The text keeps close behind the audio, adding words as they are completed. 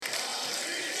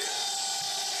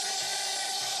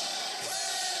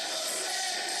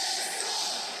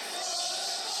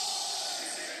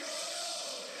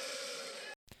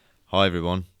Hi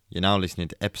everyone, you're now listening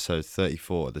to episode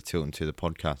 34 of the Tilton to the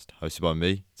podcast, hosted by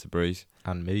me, Tabriz.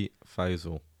 And me,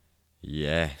 Faisal.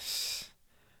 Yes,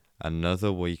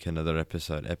 another week, another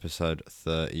episode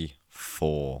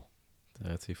 34.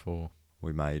 34.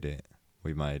 We made it.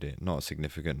 Not a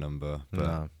significant number,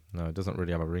 but No, it doesn't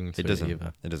really have a ring to it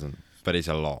either. It doesn't, but it's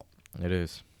a lot. It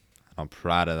is. I'm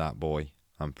proud of that, boy.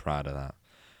 I'm proud of that.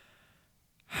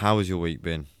 How has your week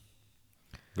been?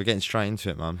 We're getting straight into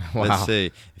it, man. Wow. Let's see.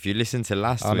 If you listen to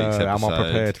last week's episode, am I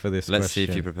prepared for this let's question? see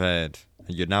if you're prepared.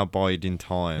 You're now biding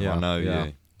time. I know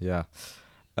you. Yeah.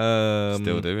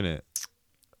 Still doing it.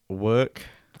 Work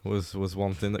was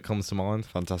one thing that comes to mind.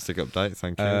 Fantastic update,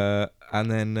 thank you. And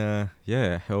then,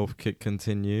 health kick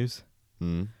continues.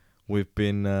 We've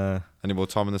been... Any more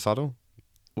time in the saddle?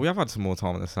 We have had some more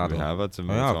time in the saddle. We have had some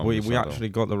more time in the We saddle. actually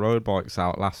got the road bikes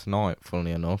out last night,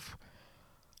 funnily enough,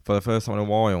 for the first time in a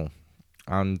while.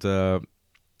 And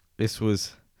this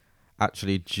was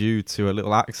actually due to a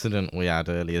little accident we had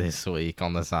earlier this week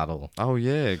on the saddle. Oh,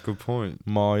 yeah, good point.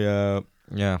 My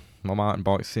mountain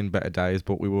bike's seen better days,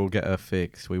 but we will get her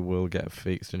fixed.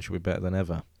 And she'll be better than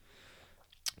ever.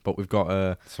 But we've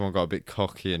got Someone got a bit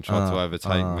cocky and tried to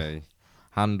overtake me.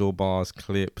 Handlebars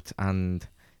clipped and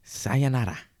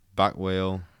sayonara. Back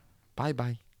wheel.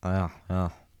 Bye-bye. Yeah.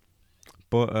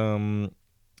 But,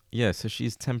 so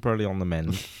she's temporarily on the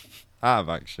mend. Out of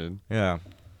action. Yeah.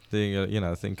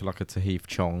 Think like a Tahith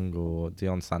Chong or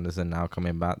Dion Sanderson now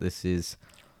coming back. This is...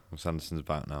 Sanderson's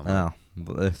back now, man. Yeah,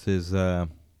 but this is...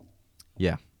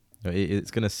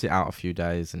 It's going to sit out a few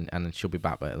days and then she'll be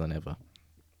back better than ever.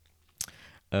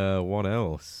 What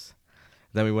else?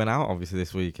 Then we went out, obviously,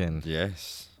 this weekend.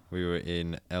 Yes. We were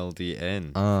in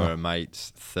LDN for a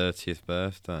mate's 30th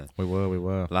birthday. We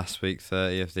were. Last week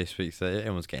 30th, this week 30th.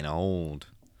 Everyone's getting old.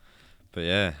 But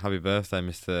yeah, happy birthday,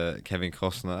 Mr. Kevin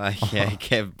Costner. Yeah,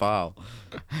 Kev Ball.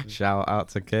 Shout out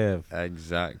to Kev.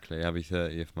 Exactly. Happy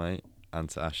 30th, mate. And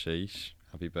to Ashish.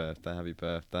 Happy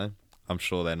birthday. I'm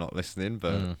sure they're not listening,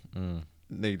 but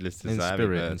needless to say, happy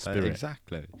birthday. In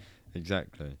spirit.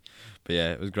 Exactly. But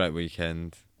yeah, it was a great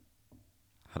weekend.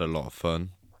 Had a lot of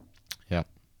fun. Yeah.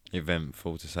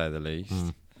 Eventful, to say the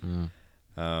least.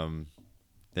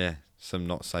 Yeah, some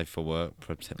not safe for work,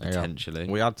 potentially.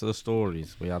 We add to the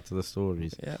stories. Yeah,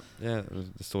 the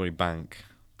story bank.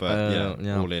 But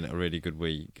all in a really good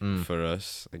week for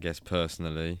us, I guess,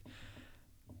 personally.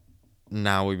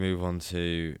 Now we move on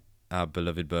to our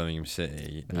beloved Birmingham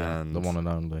City. And the one and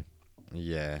only.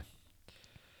 Yeah.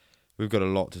 We've got a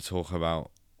lot to talk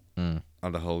about on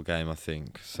the whole game, I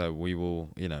think. So we'll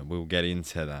get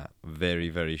into that very,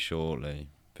 very shortly.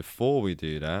 Before we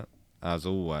do that, as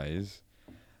always,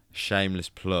 shameless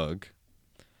plug.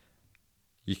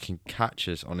 You can catch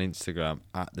us on Instagram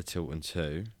at the Tilton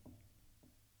 2.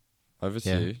 Over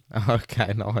to you.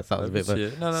 Okay, nice. That was a bit of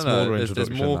a smaller introduction.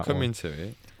 There's more coming to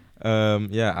it.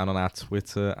 And on our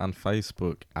Twitter and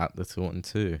Facebook at the Tilton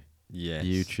 2. Yes.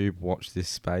 YouTube, watch this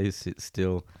space. It's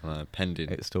still pending.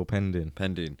 It's still pending.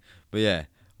 But yeah,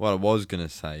 what I was going to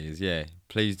say is,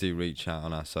 please do reach out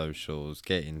on our socials,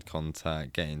 get in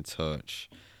contact, get in touch.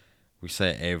 We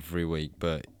say it every week,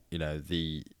 but,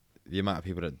 the amount of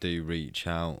people that do reach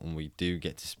out and we do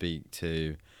get to speak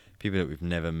to people that we've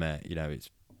never met, it's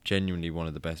genuinely one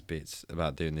of the best bits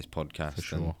about doing this podcast. For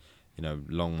sure. And,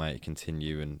 long may it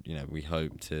continue, and, we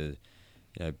hope to,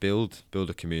 build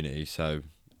a community. So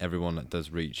everyone that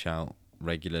does reach out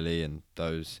regularly and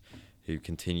those who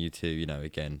continue to,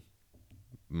 again,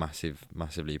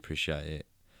 massively appreciate it.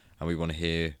 And we want to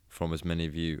hear from as many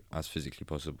of you as physically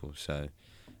possible. So,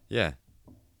 yeah,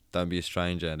 don't be a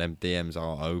stranger. Them DMs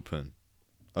are open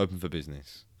for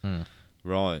business.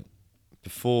 Right.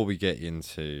 Before we get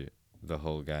into the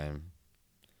whole game,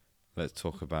 let's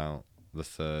talk about the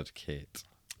third kit.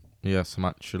 Yeah, some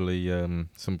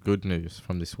good news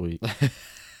from this week.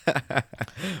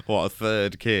 What, a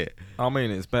third kit? I mean,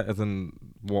 it's better than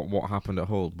what happened at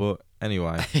Hull, but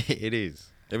anyway. It is.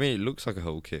 I mean, it looks like a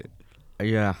whole kit.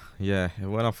 Yeah.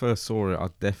 When I first saw it, I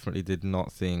definitely did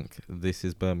not think this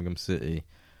is Birmingham City.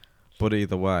 But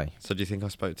either way. So do you think I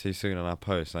spoke too soon on our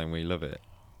post saying we love it?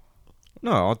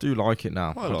 No, I do like it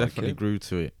now. I like definitely grew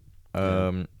to it.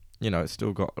 It's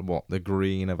still got, the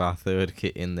green of our third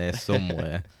kit in there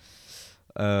somewhere.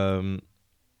 And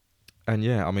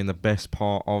yeah, I mean, the best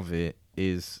part of it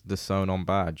is the sewn-on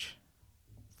badge.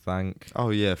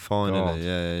 Oh yeah, finally. God.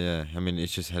 Yeah. I mean,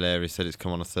 it's just hilarious that it's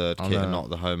come on a third kit and not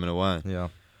the home and away. Yeah,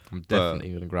 I'm definitely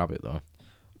going to grab it though.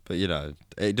 But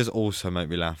it does also make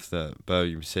me laugh that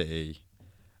Birmingham City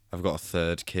have got a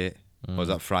third kit. Was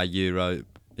that for our Europe?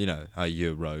 Our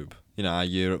Europe. Our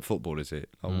Europe football, is it?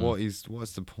 Like,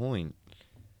 what's the point?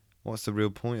 What's the real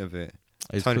point of it?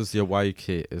 It's Tony- because the away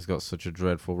kit has got such a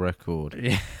dreadful record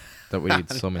Yeah. that we need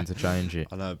something to change it.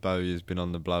 I know Bowie's been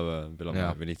on the blower and been like, Yeah.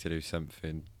 "Mate, we need to do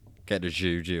something. Get the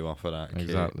juju off of that kit."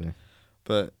 Exactly.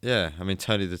 But yeah, I mean,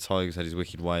 Tony the Tiger's had his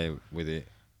wicked way with it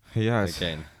He has.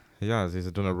 again. He has.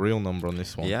 He's done a real number on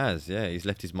this one. He has, yeah. He's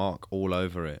left his mark all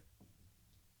over it.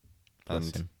 Bless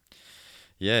And him.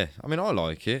 yeah, I mean, I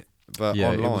like it, but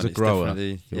Yeah, it online was a it's grower.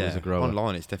 definitely It was a grower.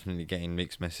 online it's definitely getting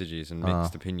mixed messages and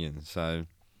mixed opinions. So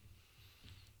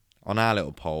on our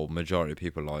little poll, majority of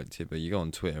people liked it, but you go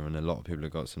on Twitter and a lot of people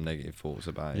have got some negative thoughts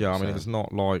about it. Yeah, I mean, so. it's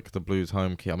not like the Blues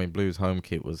home kit. I mean, Blues home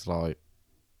kit was like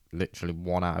literally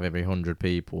 1 out of every 100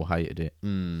 people hated it.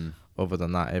 Other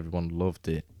than that, everyone loved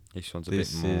it. This one's a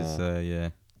This bit more. is,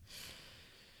 a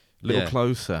little Yeah.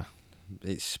 closer.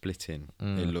 It's splitting.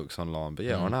 Mm. It looks online, but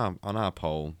yeah, on our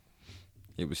poll,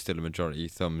 it was still a majority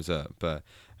thumbs up. But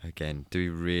again, do we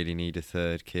really need a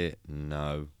third kit?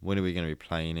 No. When are we going to be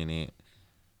playing in it?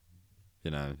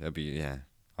 You know, it'll be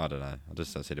I don't know. I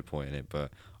just don't see the point in it,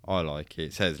 but I like it.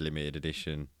 It says limited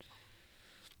edition.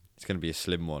 It's going to be a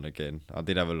slim one again. I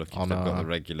did have a look if they've got the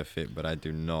regular fit, but I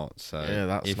do not. So Yeah,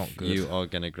 that's if not good. you are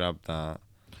going to grab that,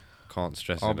 can't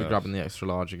stress I'll it be enough. grabbing the extra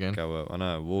large again. Go up. I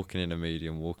know, walking in a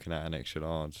medium, walking out an extra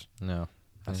large. No.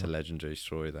 That's Yeah. a legendary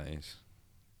story, that is.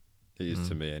 It is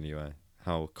to Mm. me, anyway.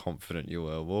 How confident you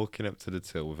were walking up to the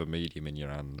till with a medium in your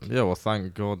hand. Yeah, well,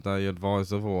 thank God they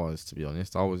advised otherwise, to be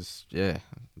honest. I was,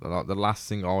 like the last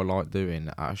thing I like doing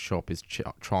at a shop is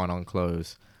trying on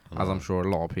clothes, as I'm sure a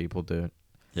lot of people do.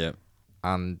 Yeah.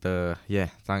 And,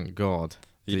 thank God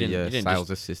You the didn't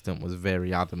sales assistant was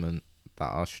very adamant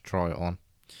that I should try it on.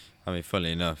 I mean,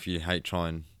 funnily enough, you hate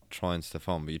trying stuff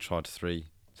on, but you tried three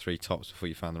tops before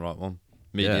you found the right one.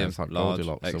 Medium, it's like large,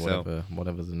 Goldilocks XL. or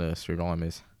whatever the nursery rhyme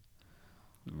is.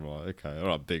 Right, okay. All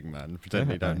right, big man.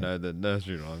 Pretend you don't know the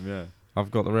nursery rhyme, yeah.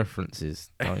 I've got the references.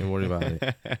 Don't you worry about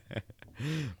it.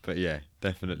 But yeah,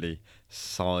 definitely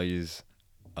size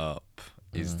up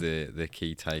is the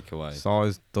key takeaway.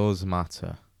 Size does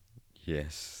matter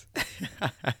Yes.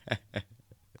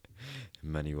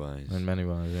 In many ways. in many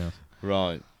ways, yeah.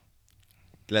 Right.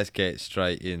 Let's get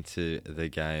straight into the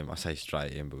game. I say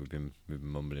straight in, but we've been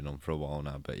mumbling on for a while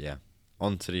now. But yeah,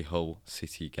 on to the Hull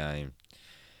City game.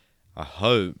 I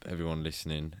hope everyone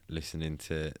listening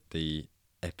to the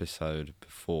episode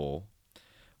before,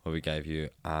 where we gave you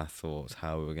our thoughts,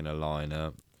 how we were going to line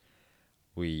up.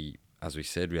 As we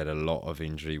said, we had a lot of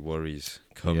injury worries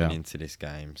coming into this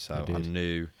game. So I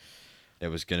knew there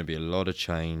was going to be a lot of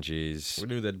changes. We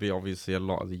knew there'd be obviously a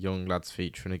lot of the young lads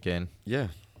featuring again. Yeah.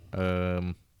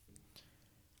 I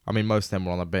mean, most of them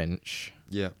were on the bench.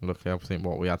 Yeah. Look, I think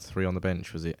we had 3 on the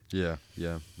bench, was it? Yeah,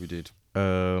 we did.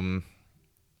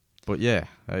 But yeah,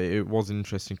 it was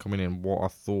interesting coming in what I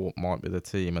thought might be the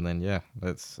team, and then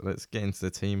let's get into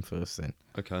the team first then.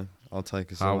 Okay, I'll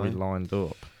take us how away. we lined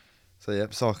up. So yeah,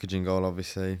 Sarkis in goal,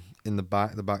 obviously. In the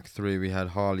back three, we had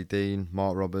Harley Dean,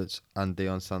 Mark Roberts, and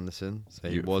Dion Sanderson. So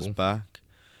Beautiful. He was back,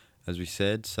 as we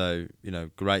said. So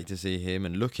great to see him.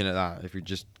 And looking at that, if we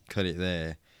just cut it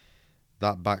there,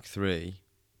 that back three,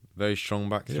 very strong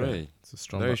back three. It's a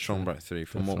strong Very back strong three. back three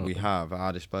from what we have at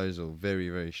our disposal. Very,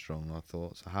 very strong, I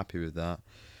thought. So happy with that.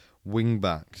 Wing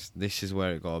backs, this is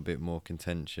where it got a bit more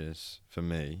contentious for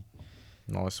me.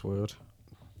 Nice word.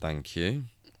 Thank you.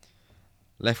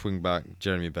 Left wing back,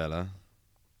 Jeremy Bella.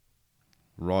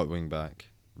 Right wing back,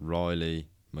 Riley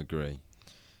McGree.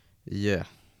 Yeah,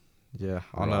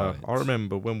 I know. Right. I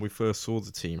remember when we first saw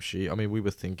the team sheet. I mean, we were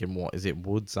thinking, what is it?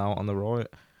 Woods out on the right.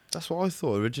 That's what I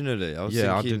thought originally.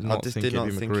 I did not just think did not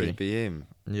it'd be think McGree. it'd be him.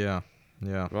 Yeah.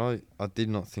 Right? I did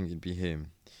not think it'd be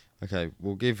him. Okay,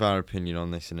 we'll give our opinion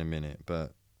on this in a minute,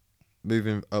 but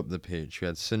moving up the pitch, we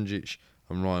had Sunjic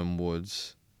and Ryan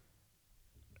Woods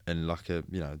in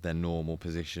their normal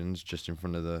positions, just in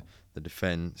front of the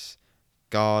defence.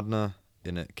 Gardner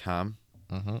in at cam.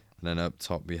 And then up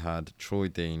top we had Troy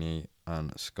Deeney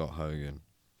and Scott Hogan.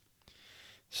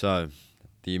 So,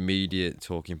 the immediate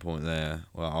talking point there,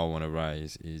 what I want to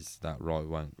raise, is that right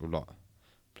wing.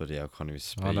 Bloody hell, I can't even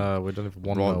speak. I know, we don't even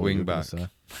want Right to wing back.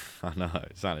 I know,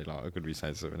 it sounded like I could be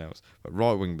saying something else. But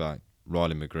right wing back,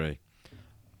 Riley McGree.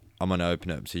 I'm going to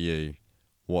open it up to you.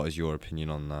 What is your opinion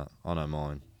on that? I know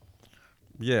mine.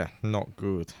 Yeah, not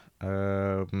good.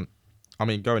 I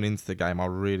mean, going into the game, I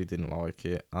really didn't like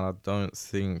it, and I don't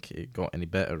think it got any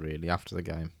better really after the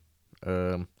game.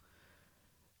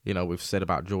 We've said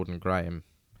about Jordan Graham,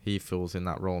 he fills in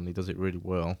that role and he does it really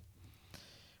well.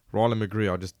 Riley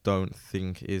McGree, I just don't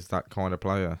think is that kind of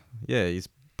player. Yeah, he's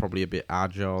probably a bit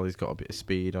agile, he's got a bit of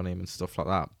speed on him and stuff like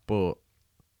that, but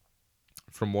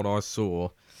from what I saw,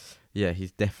 yeah,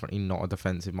 he's definitely not a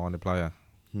defensive-minded player.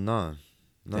 No.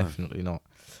 Definitely not.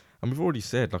 And we've already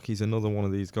said, like, he's another one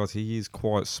of these guys. He is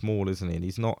quite small, isn't he? And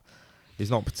he's not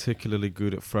particularly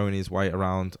good at throwing his weight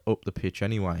around up the pitch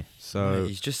anyway. So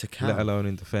He's just a cam. let alone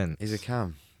in defence. He's a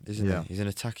cam, isn't he? He's an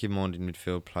attacking-minded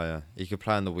midfield player. He could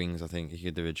play on the wings. I think he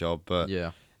could do a job, but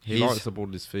yeah, he likes the ball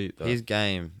at his feet. Though. His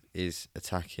game is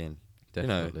attacking.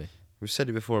 Definitely. You know, we've said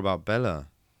it before about Bella,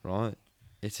 right?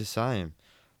 It's the same.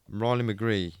 Riley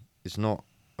McGree is not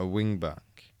a wing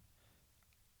back,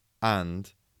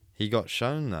 and he got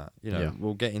shown that. You know, Yeah.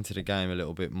 We'll get into the game a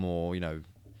little bit more. You know,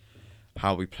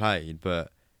 how we played,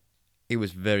 but it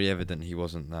was very evident he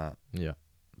wasn't that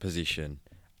position.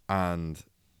 And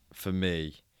for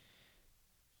me,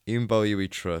 in Bowyer we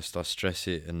trust. I stress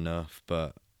it enough,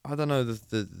 but I don't know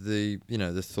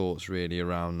the thoughts really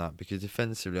around that, because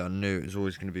defensively I knew it was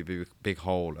always going to be a big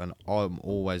hole, and I'm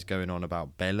always going on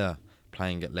about Bella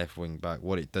playing at left wing back,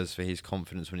 what it does for his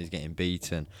confidence when he's getting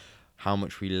beaten, how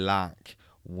much we lack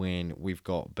when we've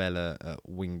got Bella at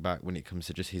wing back when it comes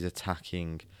to just his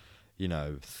attacking,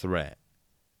 threat.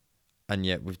 And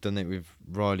yet we've done it with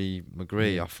Riley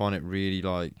McGree. I find it really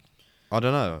I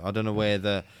don't know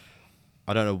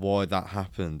why that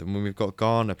happened. And when we've got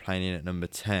Garner playing in at number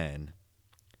 10,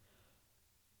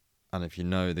 and if you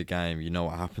know the game, you know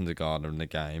what happened to Garner in the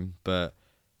game. But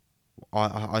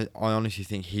I honestly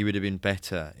think he would have been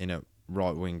better in a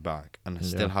right wing back and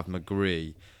still have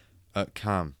McGree at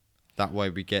cam. That way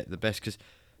we get the best, because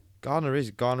Garner is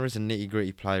a nitty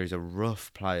gritty player. He's a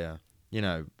rough player.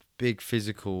 Big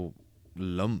physical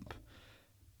lump.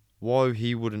 Why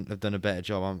he wouldn't have done a better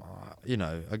job?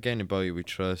 Again, in Bowyer we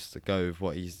trust. Go with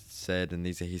what he's said, and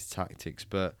these are his tactics.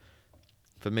 But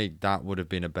for me, that would have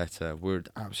been a better. We're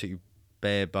absolutely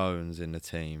bare bones in the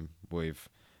team with,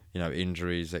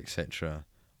 injuries, etc.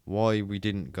 Why we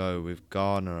didn't go with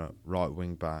Garner at right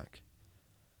wing back?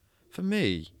 For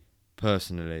me,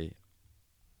 personally,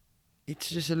 it's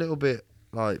just a little bit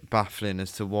baffling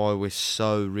as to why we're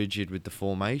so rigid with the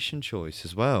formation choice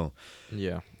as well.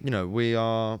 Yeah.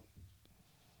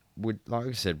 Like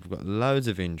I said, we've got loads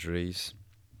of injuries.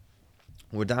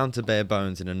 We're down to bare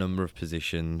bones in a number of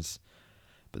positions,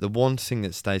 but the one thing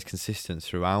that stays consistent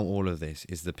throughout all of this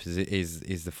is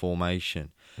the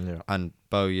formation. Yeah. And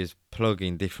Bowyer's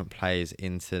plugging different players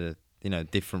into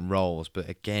different roles, but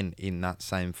again in that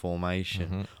same formation.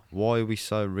 Mm-hmm. Why are we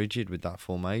so rigid with that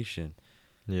formation?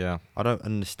 Yeah. I don't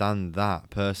understand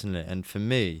that personally, and for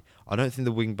me, I don't think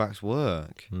the wing backs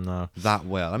work that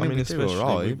well. I mean we do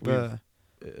alright, but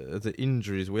the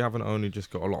injuries, we haven't only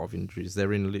just got a lot of injuries,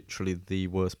 they're in literally the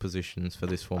worst positions for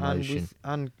this formation.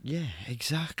 And yeah,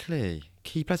 exactly.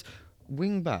 Key players,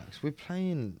 wing backs. We're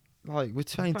playing two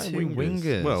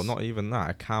wingers. Well, not even that.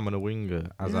 A cam and a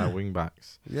winger as our wing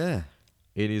backs. Yeah,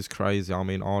 it is crazy. I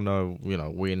mean, I know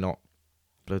we're not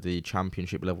bloody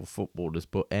championship level footballers,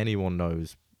 but anyone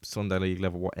knows Sunday League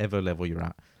level, whatever level you're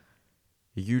at,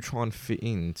 you try and fit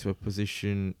into a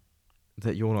position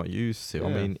that you're not used to. Yeah. I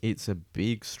mean, it's a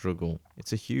big struggle.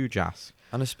 It's a huge ask.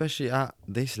 And especially at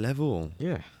this level.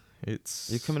 Yeah.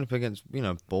 You're coming up against,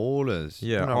 ballers.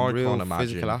 Yeah, I can't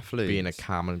imagine athletes. being a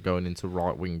cam and going into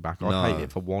right wing back. I'd hate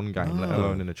it for one game, let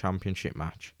alone in a championship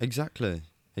match. Exactly.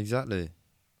 And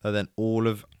then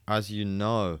as you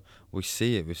know, we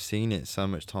see it. We've seen it so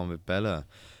much time with Bella.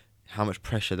 How much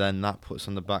pressure then that puts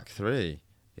on the back three.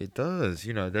 It does.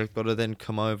 They've got to then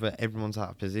come over. Everyone's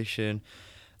out of position.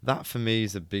 That for me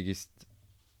is the biggest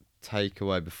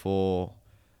takeaway before,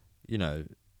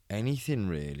 anything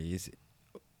really is.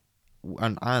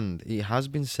 And it has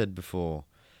been said before,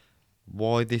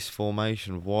 why this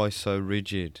formation? Why so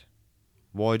rigid?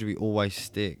 Why do we always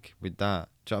stick with that?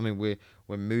 Do you know what I mean?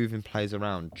 We're moving players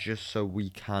around just so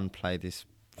we can play this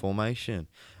formation,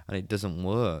 and it doesn't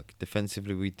work.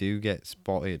 Defensively, we do get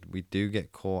spotted. We do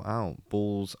get caught out.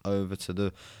 Balls over to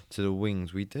the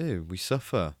wings. We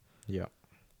suffer. Yeah.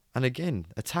 And again,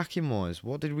 attacking wise,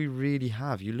 what did we really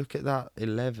have? You look at that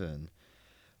 11.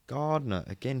 Gardner,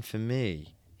 again for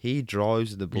me, he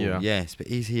drives the ball, yes, but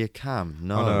is he a cam?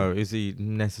 No. I know. Is he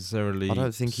necessarily I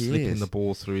don't think slipping the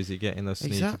ball through? Is he getting those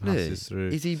sneaky passes through?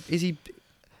 Is he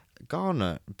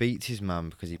Garner beats his man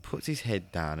because he puts his head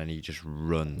down and he just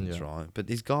runs, right? But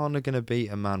is Garner going to beat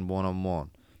a man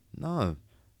one-on-one? No.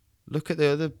 Look at the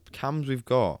other cams we've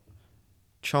got.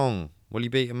 Chong, will he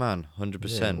beat a man?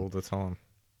 100%. Yeah, all the time.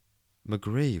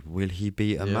 McGree, will he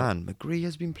beat a man? McGree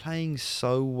has been playing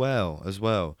so well as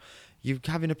well. You're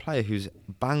having a player who's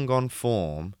bang on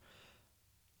form,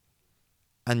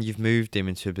 and you've moved him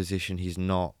into a position he's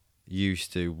not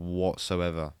used to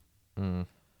whatsoever. Mm.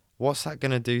 What's that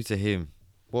going to do to him?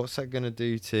 What's that going to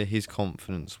do to his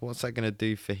confidence? What's that going to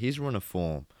do for his run of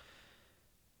form?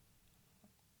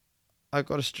 I've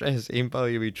got to stress in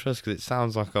Bowie we trust, because it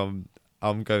sounds like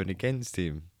I'm going against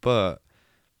him. But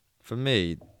for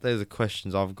me, they're the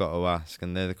questions I've got to ask,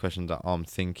 and they're the questions that I'm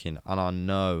thinking. And I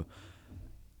know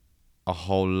a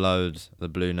whole load of the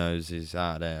Blue Noses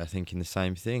out there are thinking the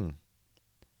same thing.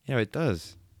 You know, it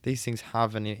does. These things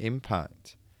have an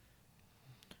impact.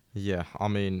 Yeah, I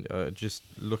mean, just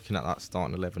looking at that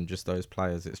starting 11, just those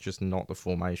players, it's just not the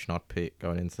formation I'd pick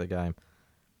going into the game.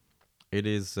 It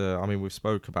is, I mean, we've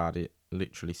spoke about it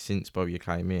literally since Bowyer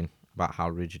came in, about how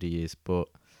rigid he is, but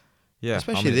yeah,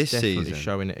 Especially I mean, this it's definitely season.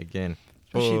 showing it again.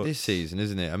 Especially But this season,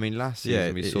 isn't it? I mean, last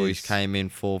season we saw he came in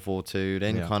 4-4-2,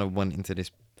 then kind of went into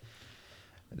this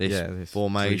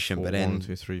formation, 3-4-1, but then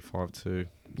 2-3-5-2.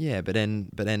 yeah, but then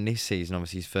this season,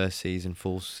 obviously his first season,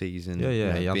 full season, Yeah, you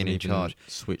know, he being hasn't in even charge.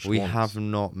 switched We once. have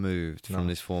not moved from No.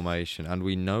 this formation, and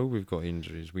we know we've got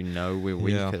injuries. We know we're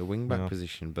weak Yeah, at the wing back yeah.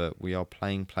 position, but we are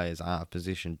playing players out of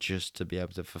position just to be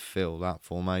able to fulfil that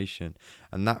formation,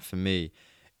 and that for me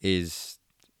is,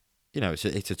 you know, it's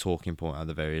a talking point at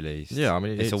the very least. Yeah, I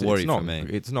mean, it's a worry not, for me.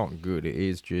 It's not good. It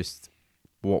is just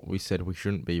what we said we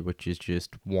shouldn't be, which is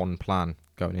just one plan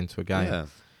going into a game. Yeah.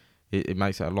 It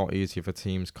makes it a lot easier for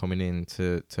teams coming in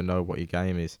to know what your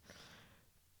game is.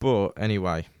 But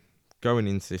anyway, going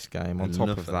into this game, on top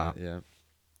Enough of that, yeah.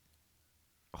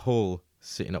 Hull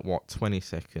sitting at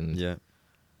 22nd. Yeah.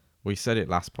 We said it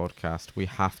last podcast. We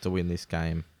have to win this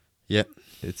game. Yep.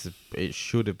 It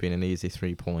should have been an easy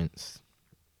 3 points.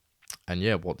 And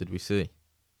yeah, what did we see?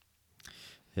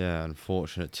 Yeah,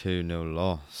 unfortunate 2-0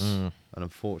 loss. Mm. An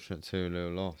unfortunate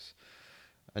 2-0 loss.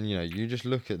 And you know, you just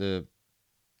look at the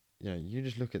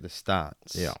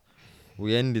stats. Yeah.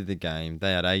 We ended the game.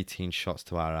 They had 18 shots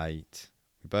to our 8.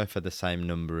 We both had the same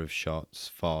number of shots,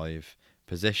 5.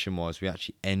 Possession-wise, we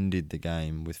actually ended the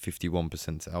game with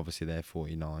 51%. Obviously, they're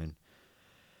 49.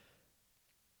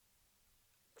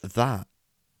 That,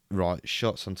 right,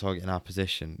 shots on target in our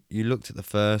possession. You looked at the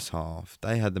first half.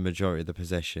 They had the majority of the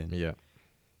possession. Yeah.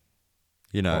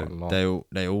 You know,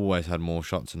 they always had more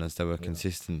shots than us. They were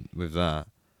consistent with that.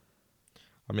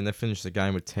 I mean, they finished the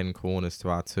game with 10 corners to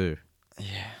our 2. Yeah,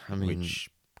 I mean, which,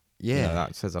 yeah,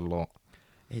 that says a lot.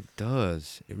 It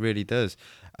does. It really does.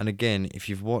 And again, if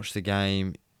you've watched the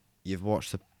game, you've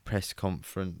watched the press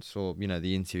conference or, you know,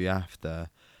 the interview after,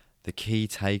 the key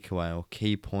takeaway or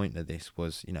key point of this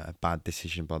was, you know, a bad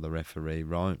decision by the referee,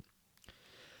 right?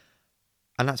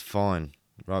 And that's fine,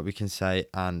 right? We can say,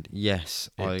 and yes,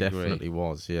 I agree. It definitely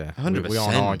was, yeah. 100%. We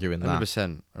aren't arguing that.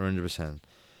 100%.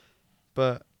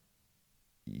 But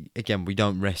again, we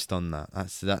don't rest on that.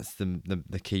 That's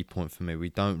the key point for me. We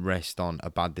don't rest on a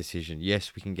bad decision.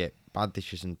 Yes, we can get bad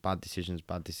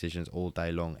decisions all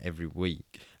day long, every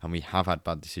week, and we have had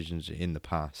bad decisions in the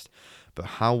past. But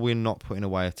how we're not putting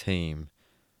away a team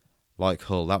like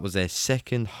Hull, that was their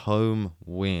second home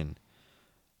win,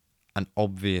 and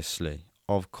obviously,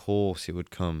 of course, it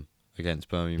would come against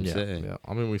Birmingham City. Yeah,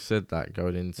 I mean, we said that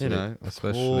going into it,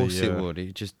 especially. Of course it would.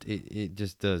 It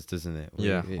just does, doesn't it?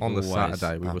 On the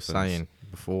Saturday, we happens. were saying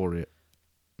before it,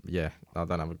 yeah, I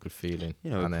don't have a good feeling.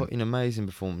 You know, put in amazing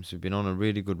performance. We've been on a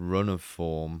really good run of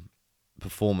form,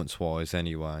 performance-wise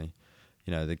anyway.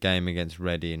 You know, the game against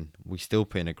Reading, we still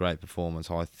put in a great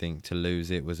performance. I think to lose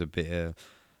it was a bitter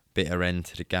end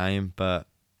to the game, but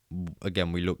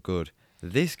again, we looked good.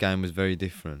 This game was very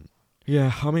different.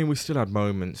 Yeah, I mean, we still had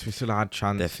moments. We still had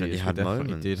chances. Definitely had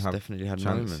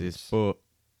moments. But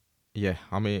yeah,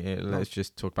 I mean, let's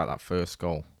just talk about that first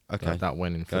goal. Okay, that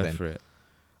went in for them. Go for it.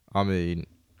 I mean,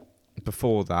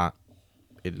 before that,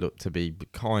 it looked to be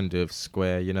kind of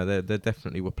square. You know, they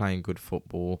definitely were playing good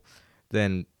football.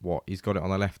 Then what? He's got it on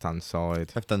the left-hand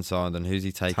side. Left-hand side, and who's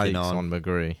he taking Takes on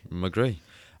McGree.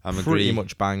 And pretty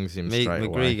much bangs him straight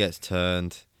away. McGree gets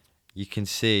turned. You can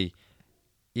see,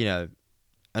 you know,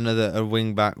 a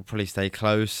wing back will probably stay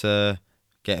closer,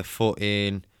 get a foot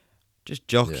in, just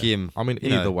jockey him. I mean,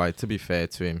 either way, to be fair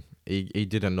to him, he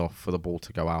did enough for the ball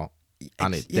to go out.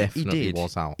 And it definitely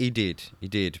was out. He did.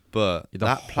 But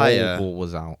the whole ball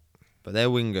was out. But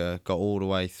their winger got all the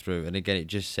way through. And again, it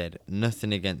just said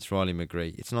nothing against Riley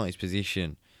McGree. It's not his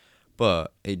position.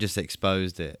 But it just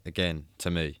exposed it again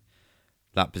to me.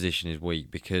 That position is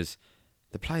weak because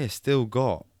the player still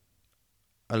got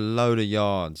a load of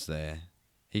yards there.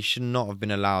 He should not have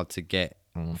been allowed to get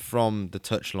from the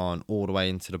touchline all the way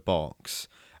into the box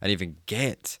and even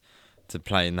get to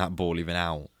playing that ball even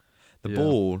out. The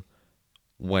ball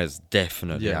Wes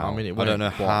definitely Yeah, out. I mean, it I don't know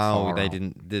went quite how far they out.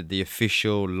 didn't. The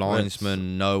official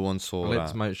linesman, no one saw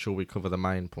Let's that. make sure we cover the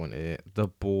main point here. The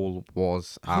ball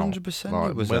was out. 100%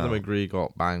 Like, it was whether out. McGree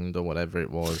got banged or whatever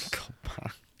it was,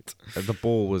 God, the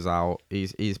ball was out.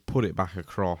 He's put it back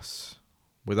across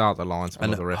without the linesman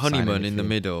and or the ref saying Honeyman in the anything.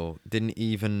 middle didn't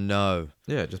even know.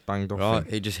 Yeah, just banged off Right,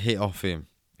 him. it just hit off him.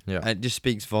 Yeah. And it just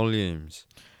speaks volumes.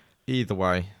 Either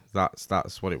way,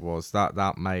 that's what it was.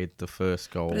 That made the first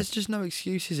goal. But there's just no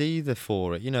excuses either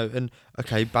for it, you know. And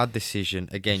okay, bad decision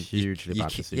again. Hugely bad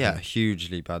decision. Yeah,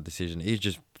 hugely bad decision. He's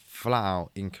just flat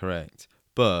out incorrect.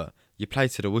 But you play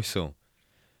to the whistle.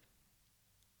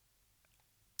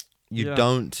 You Yeah,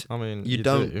 don't. I mean, You you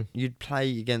don't. do. You'd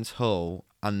play against Hull,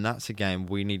 and that's a game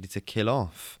we needed to kill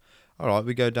off. All right,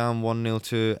 we go down 1-0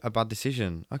 to a bad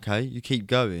decision. Okay, you keep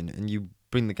going and you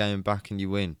bring the game back and you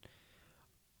win,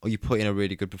 or you put in a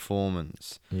really good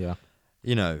performance. Yeah.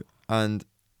 You know, and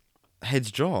heads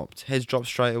dropped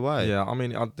straight away. Yeah, I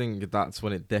mean, I think that's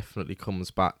when it definitely comes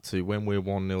back to when we're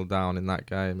 1-0 down in that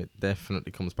game. It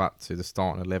definitely comes back to the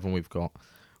starting 11 we've got.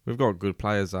 We've got good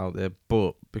players out there,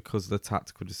 but because of the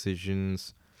tactical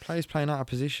decisions, Players playing out of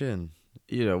position.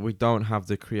 you know, we don't have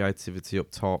the creativity up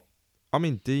top. I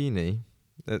mean, Deeney,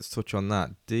 let's touch on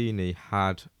that. Deeney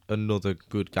had another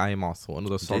good game, I thought,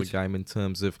 another solid did. game in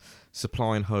terms of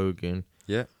supplying Hogan.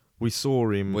 Yeah. We saw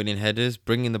him. Winning headers,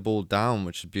 bringing the ball down,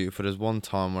 which is beautiful. There's one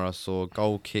time where I saw a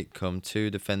goal kick come,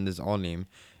 2 defenders on him.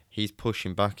 He's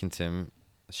pushing back into him.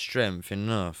 Strength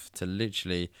enough to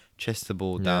literally chest the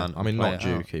ball down. I mean, and play not it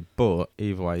out. Dukey, but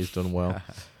either way, he's done well.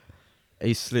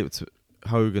 He slipped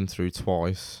Hogan through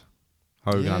twice.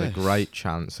 Hogan had a Yes. great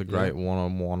chance, a great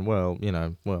one-on-one.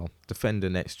 Well, defender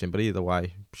next to him, but either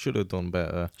way, should have done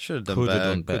better. Should have done Could better. have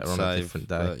done Good better on a save, different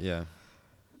day. but yeah.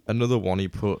 Another one he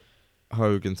put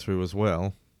Hogan through as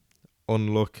well.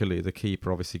 Unluckily, the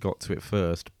keeper obviously got to it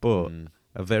first, but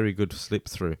a very good slip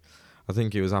through. I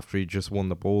think it was after he just won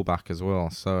the ball back as well.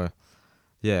 So,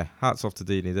 yeah, hats off to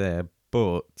Deeney there.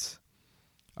 But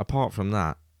apart from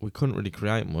that, we couldn't really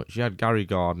create much. You had Gary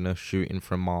Gardner shooting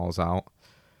from miles out.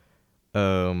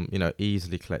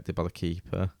 Easily collected by the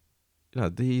keeper.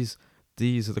 These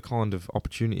are the kind of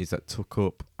opportunities that took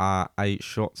up our 8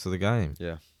 shots of the game.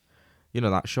 Yeah.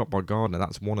 That shot by Gardner,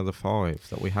 that's one of the 5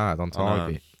 that we had on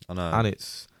target. I know. And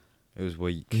it was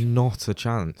weak. Not a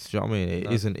chance. Do you know what I mean? It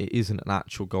No. isn't an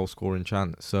actual goal scoring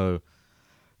chance. So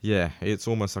yeah, it's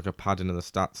almost like a padding of the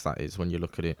stats, that is, when you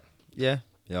look at it. Yeah,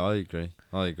 I agree.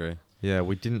 Yeah,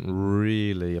 we didn't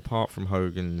really, apart from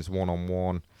Hogan's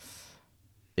one-on-one,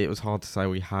 it was hard to say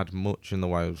we had much in the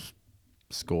way of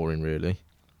scoring, really.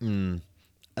 And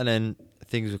then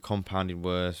things were compounding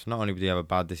worse. Not only did we have a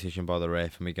bad decision by the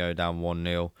ref and we go down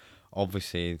 1-0,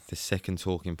 obviously the second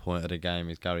talking point of the game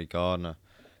is Gary Gardner.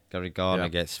 Gary Gardner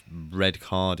gets red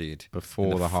carded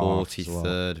Before in the half as well.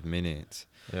 43rd minute.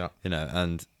 Yeah.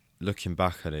 And looking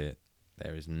back at it,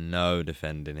 there is no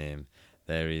defending him.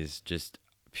 There is just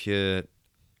pure,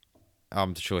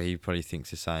 I'm sure he probably thinks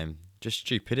the same, just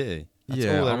stupidity. That's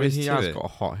all there is he to has it. got a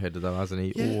hot head though, hasn't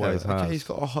he? Yeah, Always has. okay, he's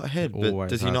got a hot head, but Always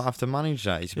does he has. not have to manage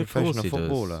that? He's a Yeah, of course professional he does.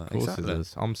 footballer. Of course Exactly. he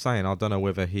does. I'm saying, I don't know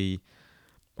whether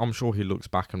I'm sure he looks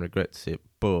back and regrets it,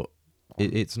 but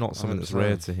it's not something that's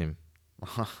rare to him.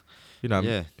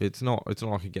 Yeah. It's not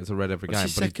like he gets a red every Well, game,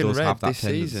 it's but he his second does red have that this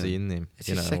tendency season. in him. It's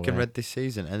his second red this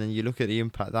season, and then you look at the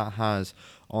impact that has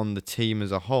on the team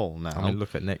as a whole now. I mean,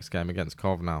 look at next game against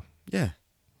Cov now. Yeah.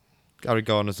 Gary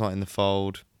Gardner's not in the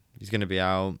fold. He's going to be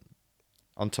out.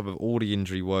 On top of all the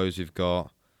injury woes we've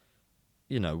got,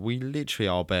 we literally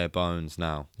are bare bones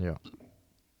now. Yeah.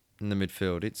 In the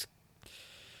midfield. It's...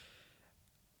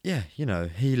 Yeah,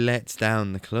 he lets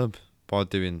down the club by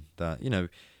doing that,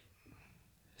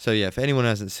 So, yeah, if anyone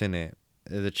hasn't seen it,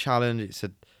 the challenge,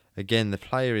 again, the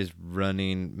player is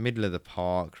running middle of the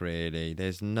park, really.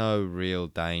 There's no real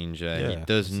danger. Yeah, He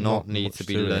does there's not not need much to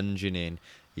be to it. lunging in.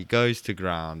 He goes to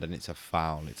ground and it's a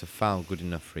foul. It's a foul good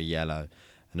enough for a yellow.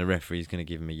 And the referee's going to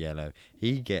give him a yellow.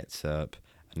 He gets up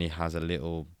and he has a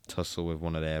little tussle with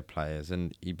one of their players.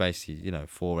 And he basically,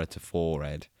 forehead to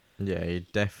forehead. Yeah, he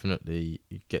definitely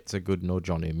gets a good nudge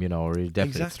on him, or he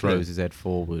definitely Exactly. throws his head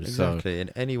forward. Exactly.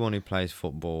 And anyone who plays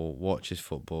football, watches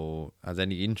football, has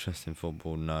any interest in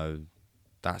football, know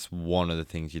that's one of the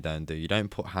things you don't do. You don't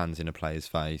put hands in a player's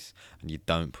face and you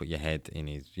don't put your head in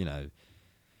his,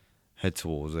 head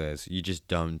towards theirs. You just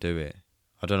don't do it.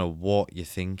 I don't know what you're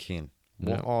thinking.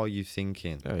 What are you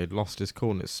thinking? Yeah, he'd lost his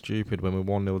cool, and it's stupid when we're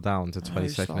 1-0 down to 22nd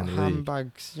It's like in the league.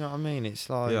 handbags, you know what I mean? It's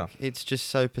like, it's just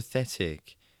so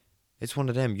pathetic. It's one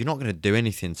of them. You're not going to do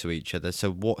anything to each other.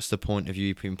 So what's the point of you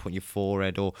even putting your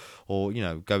forehead or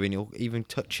going or even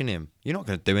touching him? You're not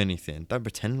going to do anything. Don't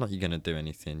pretend like you're going to do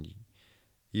anything.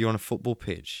 You're on a football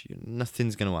pitch.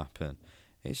 Nothing's going to happen.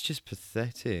 It's just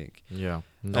pathetic. Yeah,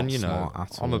 not smart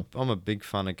at all. I'm a big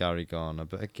fan of Gary Garner,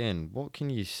 but again, what can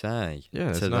you say? Yeah,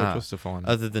 there's no justifying.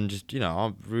 Other than just,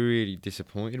 I'm really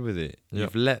disappointed with it. Yep.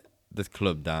 You've let the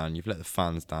club down. You've let the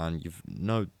fans down. You've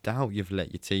no doubt you've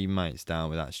let your teammates down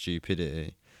with that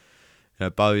stupidity.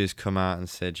 Bowyer come out and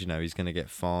said, he's going to get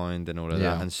fined and all of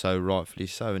that, and so rightfully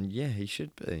so. And yeah, he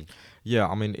should be. Yeah,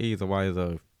 I mean, either way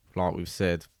though, like we've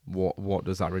said, what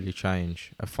does that really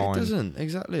change? A fine. It doesn't,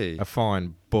 exactly. A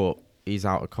fine, but he's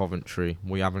out of Coventry.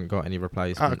 We haven't got any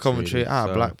replacements. Out of Coventry, really, out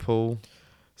of Blackpool.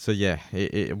 So yeah,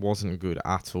 it wasn't good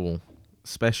at all.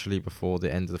 Especially before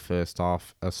the end of the first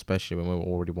half, especially when we were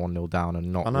already 1-0 down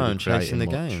and not really chasing the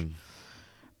much. game.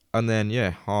 And then,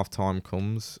 half time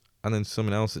comes, and then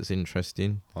something else that's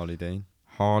interesting. Harley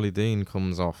Dean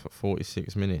comes off at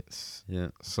 46 minutes. Yeah.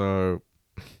 So,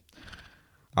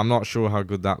 I'm not sure how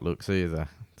good that looks either,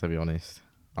 to be honest.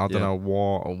 I don't know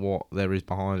what there is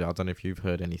behind it. I don't know if you've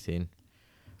heard anything.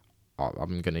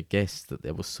 I'm going to guess that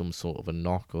there was some sort of a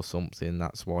knock or something.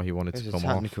 That's why he wanted to come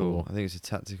off. I think it's a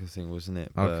tactical thing, wasn't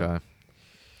it? But okay.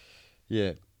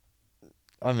 Yeah.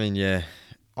 I mean, yeah.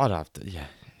 I'd have to, yeah.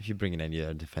 If you're bringing any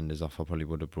other defenders off, I probably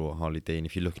would have brought Harley Dean.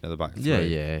 If you're looking at the back three.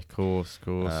 Yeah, of course.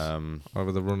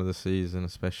 Over the run of the season,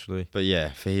 especially. But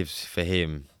yeah, for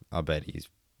him, I bet he's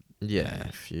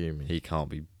fuming. He can't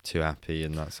be too happy,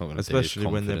 and that's not going to especially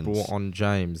when they brought on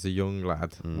James, the young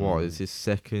lad. What is his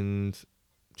second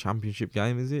championship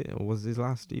game, is it? Or was his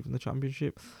last even the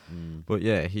championship? But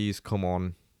yeah, he's come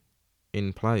on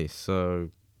in place, so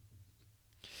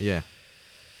yeah.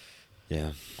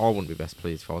 I wouldn't be best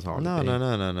pleased if I was Harley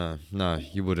Dean. No,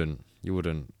 you wouldn't.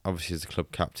 Obviously, as a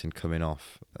club captain coming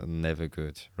off, never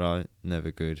good, right? Never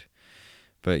good.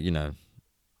 But,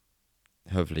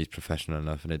 hopefully he's professional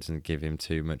enough and it doesn't give him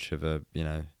too much of a,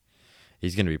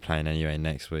 he's going to be playing anyway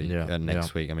next week.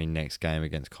 Next game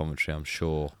against Coventry, I'm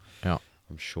sure. Yeah.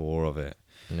 I'm sure of it.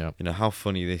 Yeah. How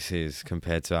funny this is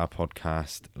compared to our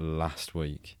podcast last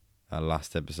week. Our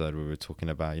last episode, we were talking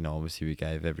about, obviously we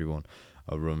gave everyone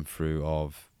a run through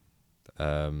of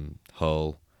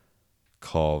Hull,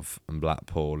 Cov and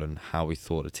Blackpool and how we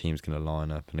thought the team's going to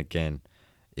line up. And again,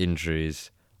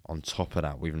 injuries. On top of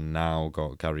that, we've now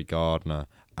got Gary Gardner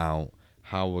out.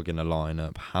 How we're going to line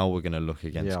up, how we're going to look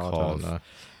against Cov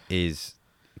is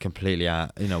completely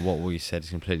out. What we said is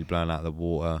completely blown out of the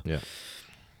water. Yeah.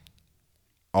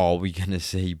 Are we going to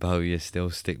see Bowyer still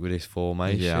stick with this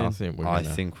formation? Yeah, I think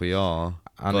we are.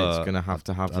 And it's going to have.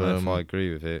 I don't know if I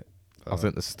agree with it. I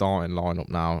think the starting lineup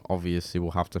now, obviously,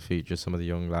 will have to feature some of the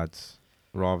young lads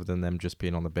rather than them just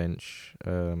being on the bench.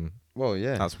 Well,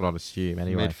 yeah. That's what I'd assume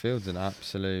anyway. Midfield's an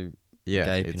absolute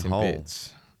gaping it's hole. In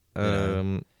bits.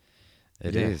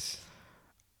 It is.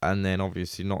 And then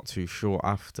obviously not too short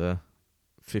after,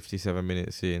 57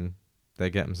 minutes in, they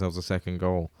get themselves a second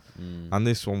goal. And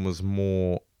this one was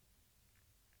more,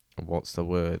 what's the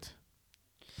word?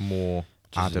 More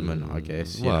adamant, I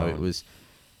guess. It was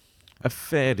a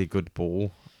fairly good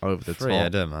ball over the free top.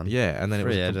 Header, man. Yeah, and then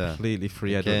free it was header. Completely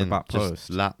free header at the back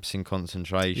post. Lapse in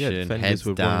concentration, defenders heads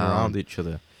were down. running around each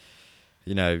other.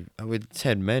 With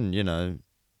 10 men, there's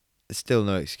still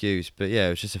no excuse. But yeah, it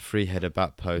was just a free header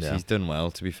back post. Yeah. He's done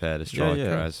well, to be fair, the striker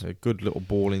has. A good little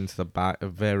ball into the back, a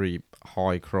very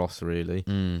high cross, really.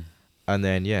 And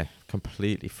then,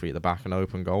 completely free at the back, an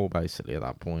open goal, basically, at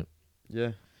that point.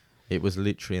 Yeah. It was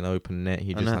literally an open net.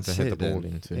 He just had to head the ball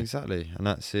into. Exactly, and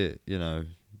that's it.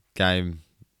 Game,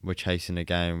 we're chasing a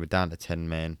game. We're down to 10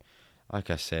 men. Like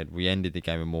I said, we ended the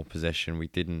game with more possession. We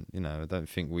didn't, I don't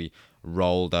think we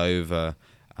rolled over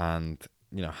and,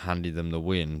 handed them the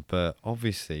win. But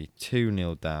obviously,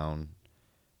 2-0 down.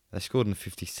 They scored in the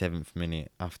 57th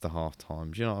minute after half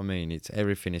time. Do you know what I mean?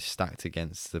 Everything is stacked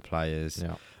against the players.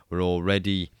 Yeah. We're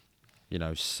already,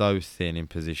 so thin in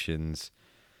positions.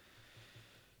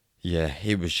 Yeah,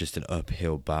 it was just an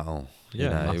uphill battle.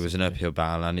 It was an uphill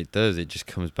battle, and it just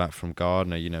comes back from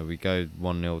Gardner. We go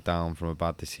 1-0 down from a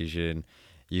bad decision.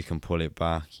 You can pull it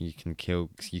back. You can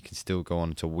still go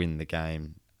on to win the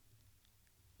game.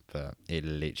 But it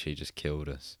literally just killed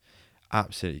us.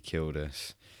 Absolutely killed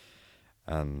us.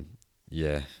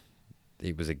 Yeah,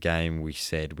 it was a game we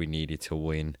said we needed to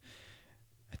win.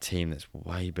 A team that's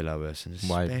way below us, and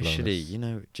especially,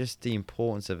 just the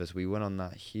importance of us. We went on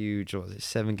that huge,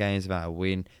 7 games without a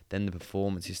win. Then the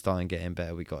performance is starting getting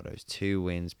better. We got those 2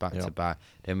 wins back to back.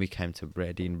 Then we came to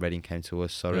Reading. Reading came to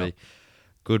us.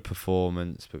 Good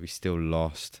performance, but we still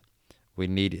lost. We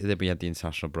needed. Then we had the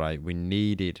international break. We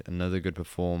needed another good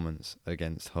performance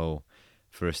against Hull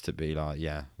for us to be like,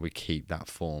 yeah, we keep that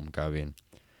form going.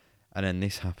 And then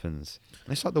this happens.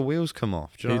 It's like the wheels come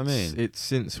off. Do you know what I mean? It's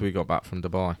since we got back from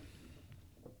Dubai.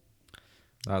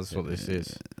 That's what this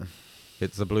is.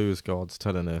 It's the Blues gods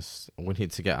telling us we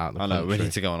need to get out of the country. I know, we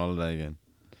need to go on holiday again.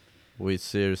 We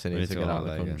seriously need to get out of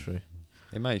the country. Again.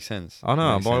 It makes sense. I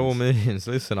know, by all means.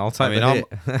 Listen, I'll take the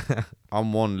hit.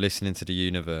 I'm one listening to the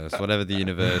universe. Whatever the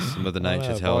universe, Mother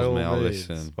Nature tells me, I'll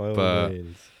listen. But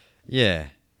yeah.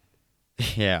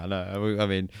 Yeah, I know. I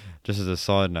mean, just as a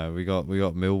side note, we got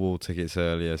Millwall tickets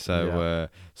earlier, so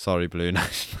sorry, Blue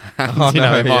Nation fans.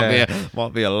 It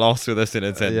might be a loss with us in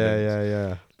attendance.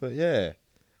 Yeah. But yeah,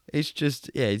 it's just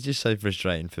so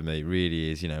frustrating for me. It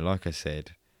really is. Like I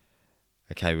said,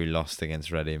 okay, we lost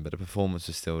against Reading, but the performance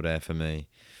was still there for me.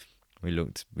 We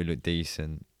looked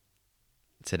decent.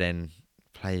 To then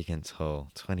play against Hull,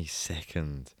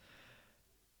 22nd.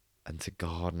 And to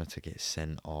Gardner to get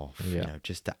sent off,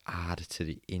 just to add to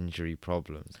the injury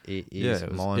problems. It is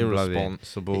mind-blowing.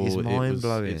 Irresponsible. It is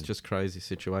mind-blowing. It's just crazy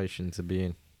situation to be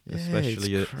in. Yeah,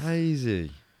 especially it's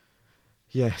crazy.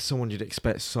 Yeah, someone you'd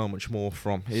expect so much more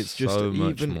from. It's just so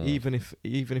much more. even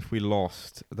if we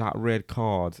lost that red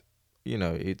card,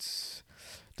 it's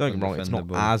don't get me wrong, it's not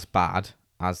as bad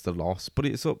as the loss, but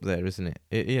it's up there, isn't it?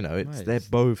 It's they're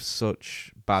both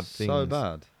such bad things. So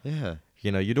bad. Yeah.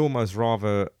 You'd almost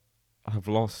rather have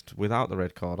lost without the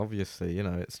red card, obviously.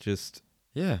 It's just...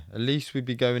 Yeah, at least we'd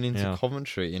be going into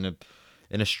Coventry in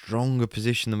a stronger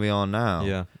position than we are now.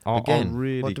 Yeah. Again, I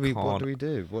really what do we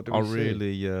do? What do we see?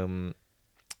 Really,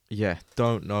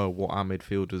 don't know what our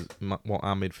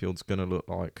midfield's going to look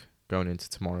like going into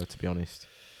tomorrow, to be honest.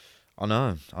 I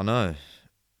know.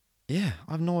 Yeah,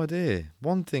 I have no idea.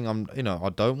 One thing I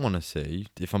don't want to see,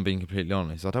 if I'm being completely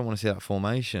honest, I don't want to see that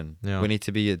formation. Yeah. We need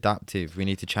to be adaptive. We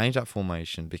need to change that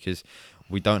formation because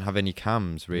we don't have any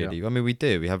cams, really. Yeah. I mean, we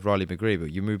do. We have Riley McGree,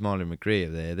 but you move Marlon McGree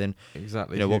there, then...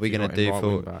 Exactly. What we're going to do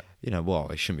for...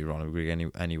 it shouldn't be Riley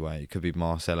McGree anyway. It could be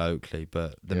Marcel Oakley,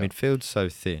 but the midfield's so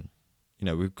thin.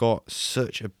 We've got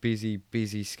such a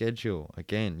busy schedule.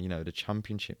 Again, the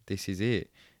Championship, this is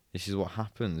it. This is what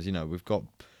happens. We've got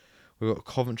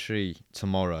Coventry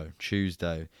tomorrow,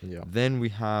 Tuesday. Yeah. Then we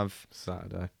have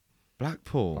Saturday,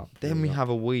 Blackpool. Then we have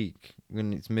a week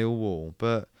when it's Millwall.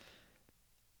 But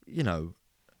you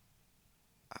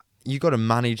got to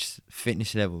manage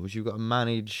fitness levels. You've got to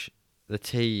manage the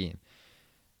team.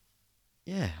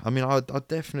 Yeah, I mean, I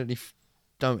definitely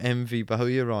don't envy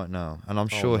Bowyer right now, and I'm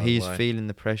sure he's feeling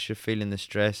the pressure, feeling the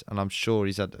stress, and I'm sure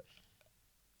he's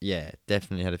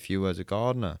definitely had a few words with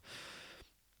Gardner.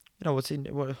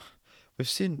 We've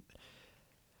seen.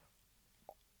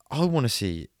 I want to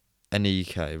see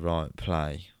Anike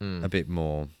play a bit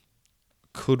more.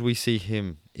 Could we see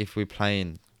him if we're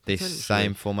playing this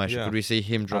same formation? Yeah. Could we see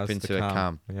him drop into a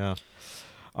cam? Yeah.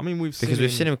 I mean, we've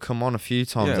seen him come on a few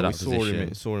times at that position.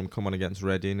 We saw him come on against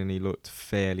Reading, and he looked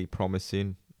fairly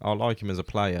promising. I like him as a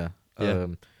player. Yeah.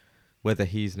 Whether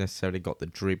he's necessarily got the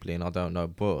dribbling, I don't know,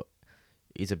 but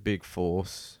he's a big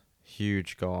force,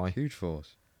 huge guy. Huge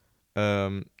force.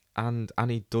 And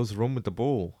he does run with the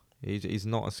ball. He's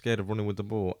not as scared of running with the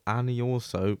ball, and he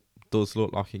also does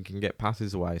look like he can get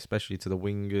passes away, especially to the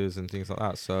wingers and things like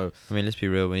that. So I mean, let's be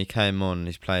real. When he came on,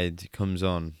 he comes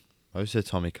on. Most of the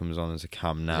time, he comes on as a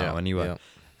cam now. Anyway,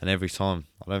 and every time,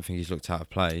 I don't think he's looked out of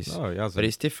place. No, he hasn't. But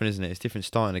it's different, isn't it? It's different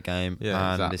starting a game,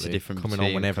 and exactly. It's a different coming team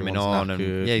on when everyone's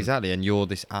knackered. Exactly. And you're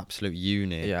this absolute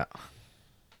unit. Yeah.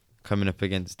 Coming up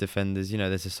against defenders,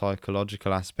 there's a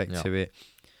psychological aspect to it.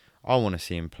 I want to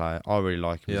see him play. I really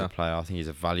like him as a player. I think he's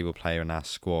a valuable player in our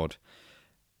squad.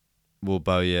 Will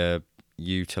Bowyer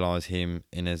utilise him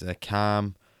in as a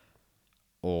cam?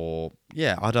 Or,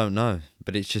 I don't know.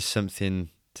 But it's just something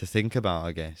to think about,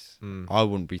 I guess. I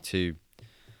wouldn't be too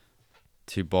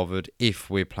bothered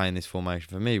if we're playing this formation.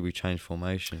 For me, we change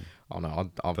formation. Oh no,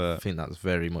 I think that's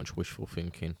very much wishful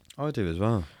thinking. I do as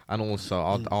well. And also,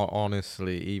 I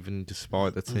honestly, even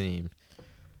despite the team,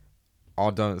 I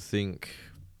don't think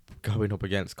going up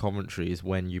against Coventry is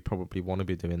when you probably want to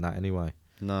be doing that anyway.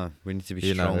 No, we need to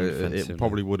be strong defensively. It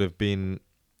probably would have been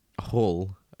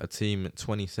Hull, a team at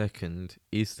 22nd,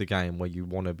 is the game where you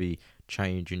want to be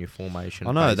changing your formation.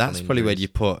 I know, that's probably where you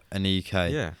put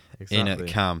Anike in at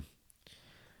cam.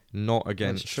 Not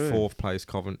against 4th place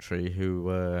Coventry, who,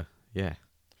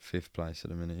 5th place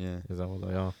at the minute, yeah. Is that what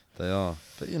they are? They are.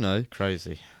 But,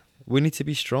 crazy. We need to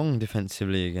be strong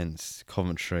defensively against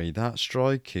Coventry. That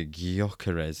striker,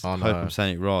 Gyökeres, I hope I'm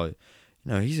saying it right.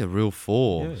 He's a real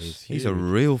force. Yeah, he's a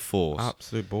real force.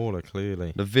 Absolute baller,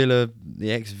 clearly.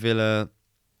 The ex-Villa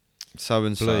so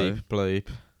and so. Bleep.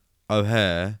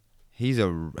 O'Hare, he's a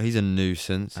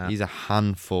nuisance. He's a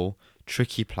handful.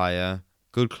 Tricky player.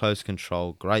 Good close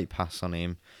control. Great pass on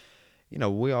him. You know,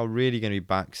 we are really going to be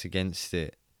backs against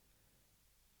it.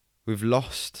 We've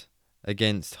lost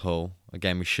against Hull.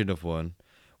 Again, we should have won.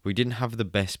 We didn't have the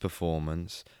best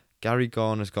performance. Gary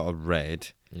Garner's got a red.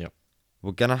 Yep.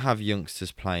 We're going to have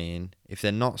youngsters playing. If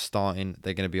they're not starting,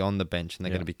 they're going to be on the bench and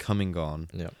they're going to be coming on.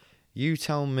 Yep. You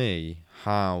tell me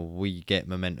how we get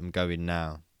momentum going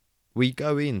now. We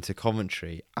go into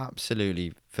Coventry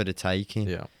absolutely for the taking.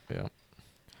 Yeah.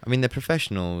 I mean, they're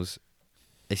professionals.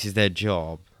 This is their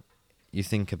job. You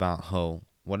think about Hull.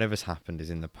 Whatever's happened is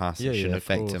in the past. It shouldn't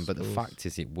affect them. But the fact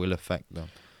is, it will affect them.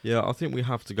 Yeah, I think we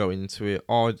have to go into it.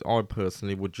 I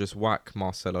personally would just whack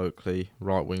Marcel Oakley,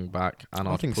 right wing back, and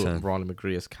I'd put Riley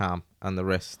McGree as cam, and the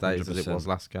rest stays 100%. As it was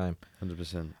last game.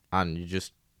 100%. And you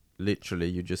just, literally,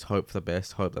 you just hope for the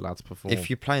best, hope the lads perform. If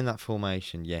you're playing that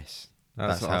formation, yes.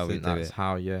 That's how we do it.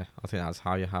 I think that's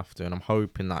how you have to, and I'm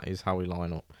hoping that is how we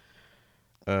line up.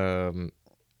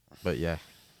 But yeah,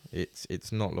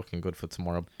 it's not looking good for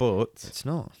tomorrow. But it's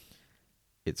not.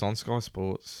 It's on Sky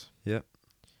Sports. Yep.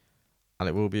 And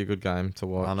it will be a good game to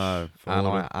watch. I know. And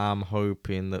I am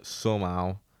hoping that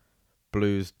somehow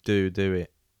Blues do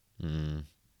it.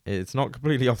 It's not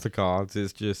completely off the cards.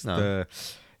 It's just,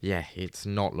 it's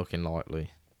not looking likely.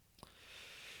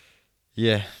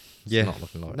 Yeah. It's not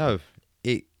looking likely. No,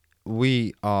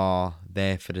 we are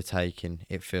there for the taking,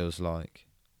 it feels like.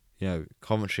 You know,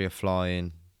 Coventry are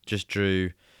flying. Just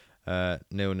drew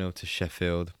 0-0 to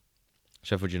Sheffield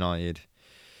United.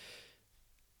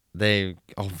 They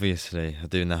obviously are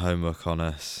doing their homework on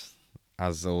us,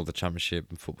 as all the Championship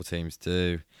and football teams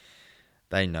do.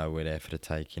 They know we're there for the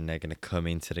taking. They're going to come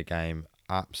into the game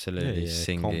absolutely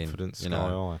singing. Confidence,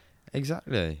 high.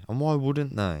 Exactly. And why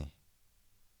wouldn't they?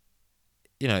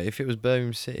 You know, if it was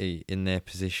Birmingham City in their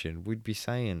position, we'd be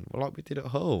saying, well, like we did at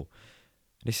Hull,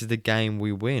 this is the game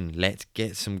we win. Let's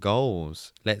get some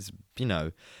goals. Let's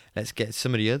get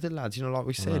some of the other lads. You know, like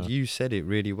we said, you said it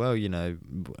really well, you know,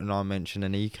 and I mentioned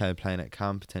an eco playing at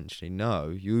Cam potentially. No,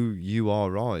 you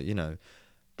are right, you know.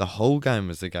 The whole game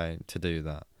was the game to do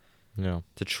that. Yeah.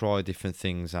 To try different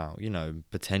things out, you know,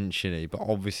 potentially, but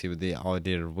obviously with the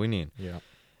idea of winning. Yeah.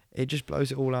 It just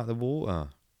blows it all out of the water.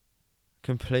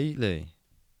 Completely.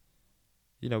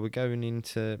 You know, we're going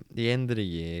into the end of the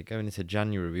year, going into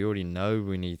January. We already know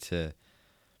we need to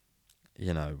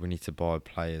buy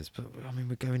players. But, I mean,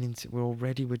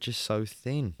 we're just so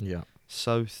thin. Yeah.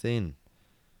 So thin.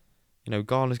 You know,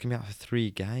 Garner's going to be out for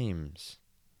 3 games.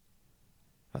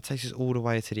 That takes us all the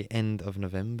way to the end of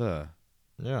November.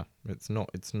 Yeah, it's not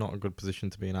a good position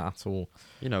to be in at all.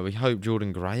 You know, we hope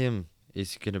Jordan Graham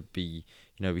is going to be,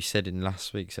 you know, we said in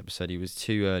last week's episode he was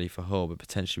too early for Hull, but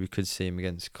potentially we could see him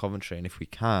against Coventry. And if we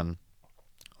can,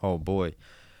 oh boy,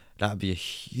 that would be a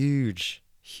huge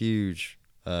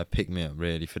pick-me-up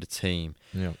really for the team.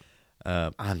 Yeah.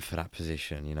 And for that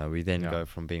position, you know, we then go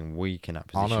from being weak in that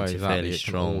position to exactly. fairly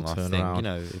strong. I think, around. You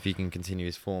know, if he can continue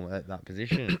his form at that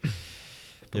position.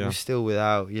 But we're still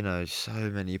without, you know, so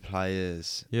many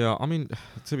players. Yeah, I mean,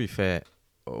 to be fair,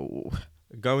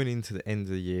 going into the end of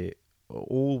the year,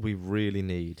 all we really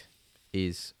need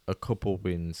is a couple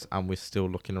wins, and we're still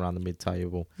looking around the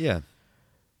mid-table. Yeah.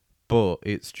 But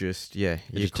it's just, you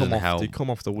come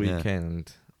off the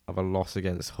weekend of a loss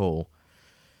against Hull.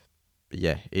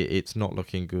 Yeah, it's not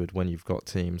looking good when you've got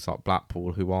teams like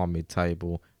Blackpool, who are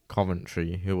mid-table,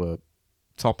 Coventry, who are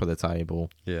top of the table.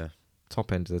 Yeah.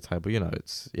 Top end of the table, you know,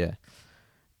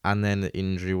 and then the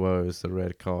injury woes, the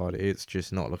red card, it's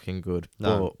just not looking good.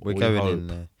 No, but we're going in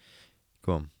there.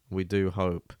 Go on. We do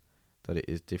hope that it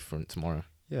is different tomorrow.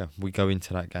 Yeah, we go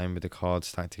into that game with the cards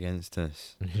stacked against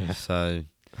us. Yeah. So,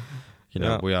 you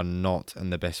know, we are not on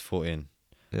the best footing.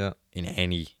 Yeah. In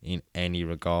any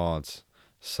regards.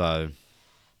 So,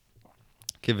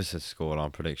 give us a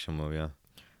scoreline prediction, will you?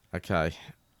 Okay.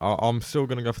 I'm still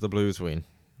going to go for the Blues win.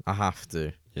 I have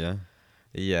to. Yeah?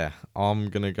 Yeah, I'm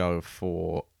gonna go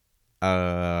for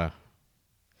 2-1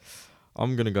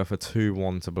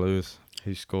 to Blues.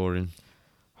 Who's scoring?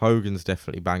 Hogan's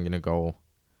definitely banging a goal.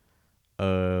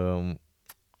 Hogan's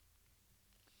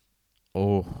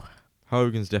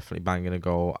definitely banging a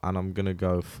goal, and I'm gonna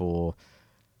go for.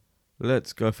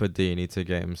 Let's go for Deeney to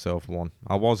get himself one.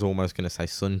 I was almost going to say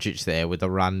Sunjic there with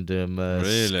a random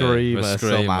screamer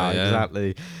somehow. Yeah.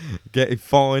 Exactly. He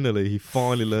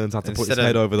finally learns how to put his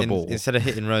head over the ball. Instead of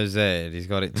hitting Rosette, he's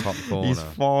got it top corner. He's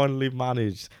finally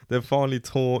managed. They've finally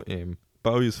taught him.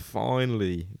 Bo's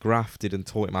finally grafted and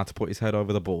taught him how to put his head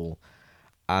over the ball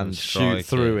and shoot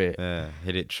through it. Yeah,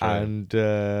 hit it true. And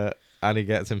and he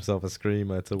gets himself a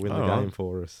screamer to win the Alright. game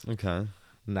for us. Okay.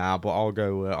 Nah, but I'll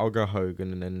go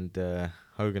Hogan and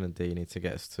Hogan and Deeney to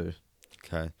get us to.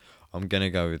 Okay. I'm going to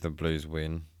go with the Blues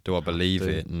win. Do I Have believe to.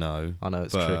 it? No. I know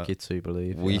it's But tricky to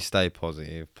believe. We yeah. stay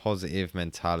positive. Positive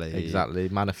mentality. Exactly,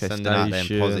 manifestation, Sending out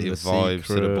them positive the vibes to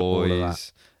secret, the all of that.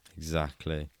 boys.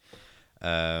 Exactly.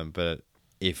 But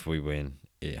if we win,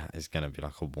 it's going to be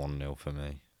like a 1-0 for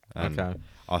me. And Okay.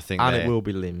 I think And it will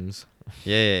be limbs.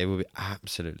 Yeah, it will be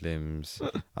absolute limbs.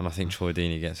 And I think Troy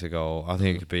Deeney gets a goal. I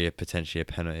think it could be potentially a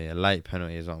penalty. A late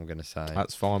penalty is what I'm going to say.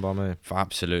 That's fine by me.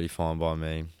 Absolutely fine by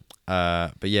me.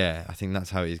 But yeah, I think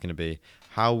that's how it is going to be.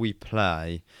 How we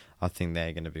play, I think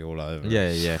they're going to be all over us.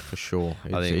 Yeah, for sure.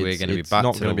 I think we're going to be it's back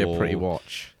not to going the to be a pretty wall.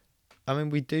 watch. I mean,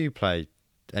 we do play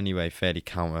anyway fairly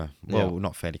counter. Well,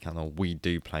 not fairly counter. We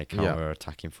do play counter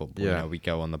attacking football. Yeah. You know, we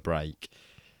go on the break.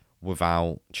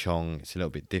 Without Chong, it's a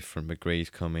little bit different. McGree's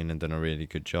come in and done a really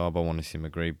good job. I want to see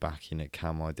McGree back in at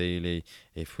cam ideally.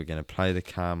 If we're going to play the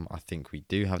cam, I think we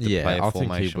do have to play a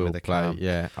formation with the cam.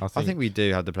 Yeah, I think we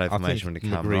do have to play a formation with the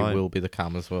cam, McGree right? will be the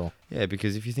cam as well. Yeah,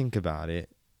 because if you think about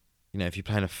it, you know, if you're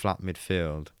playing a flat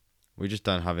midfield, we just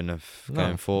don't have enough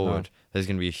going forward. There's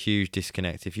going to be a huge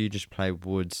disconnect. If you just play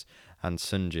Woods and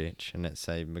Sunjic, and let's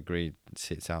say McGree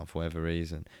sits out for whatever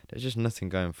reason, there's just nothing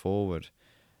going forward.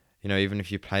 You know, even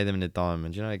if you play them in a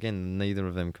diamond, you know, again, neither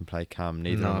of them can play cam.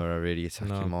 Neither of them are really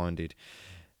attacking-minded.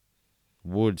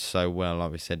 Woods so well,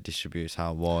 like we said, distributes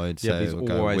out wide. Yeah, so he's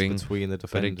it'll always go wing. between the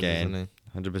defenders, But again, isn't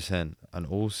he? 100%. And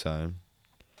also,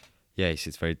 yeah, he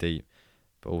sits very deep.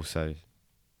 But also,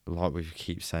 like we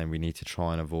keep saying, we need to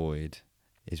try and avoid,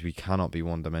 is we cannot be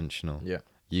one-dimensional. Yeah.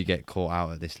 You get caught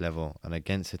out at this level. And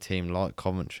against a team like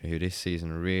Coventry, who this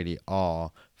season really are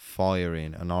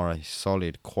firing and are a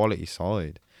solid, quality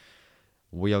side,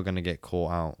 we are going to get caught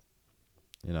out,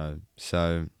 you know.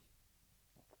 So,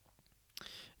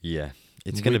 yeah,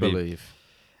 it's going to be. Believe.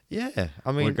 Yeah,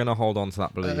 I mean, we're going to hold on to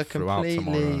that belief throughout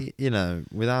tomorrow. You know,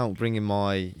 without bringing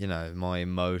my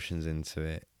emotions into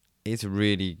it, it's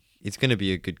going to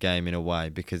be a good game in a way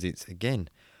because it's, again,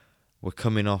 we're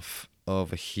coming off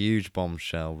of a huge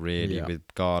bombshell, really, with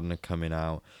Gardner coming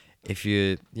out. If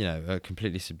you're, a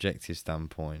completely subjective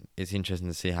standpoint, it's interesting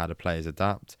to see how the players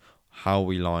adapt, how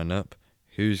we line up,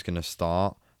 who's going to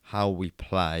start, how we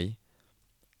play.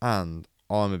 And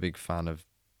I'm a big fan of,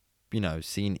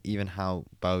 seeing even how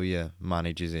Bowyer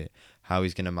manages it, how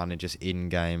he's going to manage us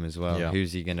in-game as well. Yeah.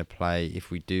 Who's he going to play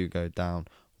if we do go down?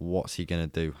 What's he going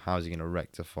to do? How's he going to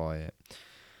rectify it?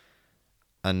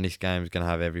 And this game's going to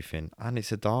have everything. And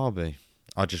it's a derby.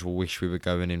 I just wish we were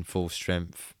going in full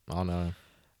strength. I know.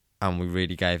 And we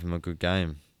really gave him a good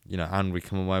game. And we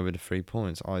come away with the 3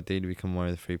 points. Ideally, we come away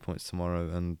with the 3 points tomorrow.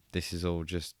 And this is all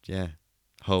just,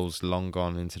 holes long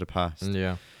gone into the past.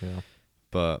 Yeah.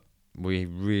 But we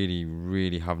really,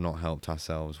 really have not helped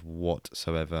ourselves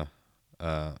whatsoever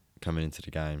coming into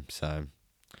the game. So,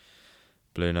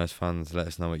 Blue Nose fans, let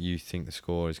us know what you think the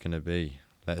score is going to be.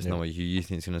 Let us know what you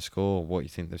think is going to score, what you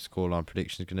think the scoreline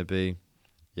prediction is going to be.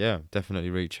 Yeah, definitely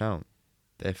reach out.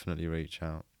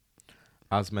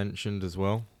 As mentioned as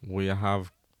well, we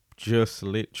have just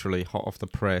literally hot off the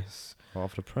press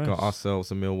got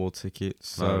ourselves a Millwall ticket.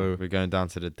 So we're going down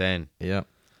to the Den. Yeah.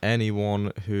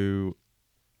 Anyone who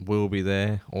will be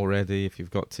there already, if you've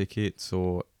got tickets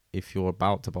or if you're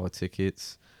about to buy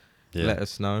tickets, let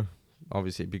us know.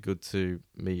 Obviously, it'd be good to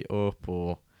meet up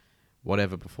or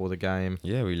whatever before the game.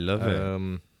 Yeah, we love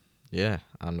it. Yeah,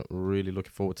 and really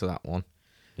looking forward to that one.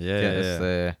 Yeah, Get us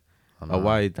there.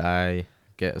 Away day.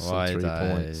 Get us some 3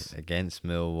 points. Against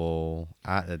Millwall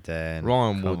at the Den.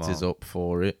 Ryan Woods is up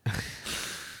for it.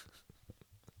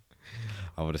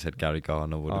 I would have said Gary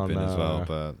Gardner would have been as well,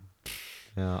 but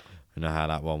yeah, we know how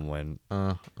that one went.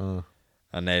 And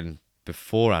then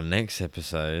before our next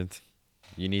episode,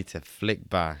 you need to flick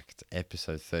back to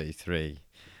episode 33.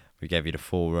 We gave you the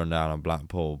full rundown on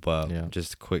Blackpool, but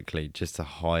just quickly, just a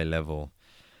high level.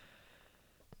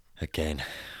 Again,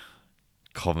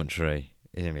 Coventry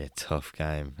is going to be a tough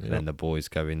game. And then the boys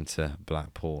go into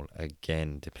Blackpool,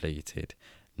 again depleted.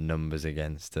 Numbers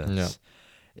against us. Yeah.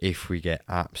 If we get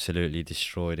absolutely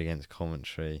destroyed against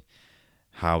Coventry,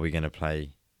 how are we going to play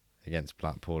against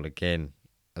Blackpool? Again,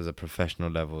 as a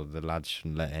professional level, the lads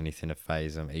shouldn't let anything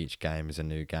faze them. Each game is a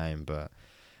new game, but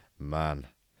man,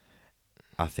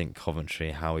 I think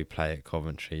Coventry, how we play at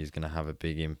Coventry is going to have a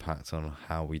big impact on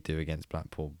how we do against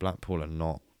Blackpool. Blackpool are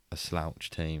not a slouch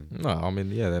team. No, I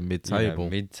mean, they're mid-table.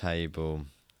 Mid-table.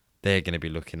 They're going to be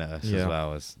looking at us as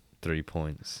well as 3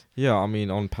 points. Yeah, I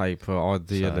mean, on paper,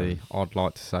 ideally, I'd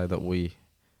like to say that we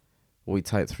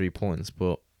take 3 points,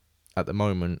 but at the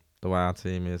moment, the way our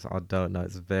team is, I don't know.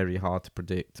 It's very hard to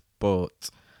predict But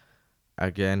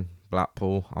again,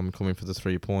 Blackpool, I'm coming for the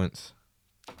 3 points.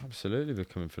 Absolutely, we're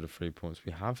coming for the 3 points.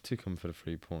 We have to come for the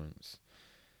 3 points.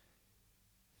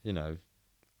 You know,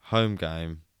 home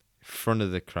game, front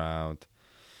of the crowd.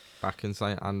 Back in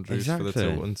St Andrews for the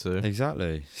Exactly. Tilton too.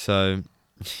 Exactly. So,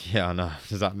 yeah, I know.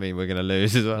 Does that mean we're going to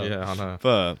lose as well? Yeah, I know.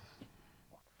 But,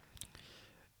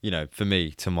 you know, for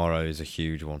me, tomorrow is a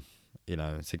huge one. You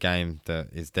know, it's a game that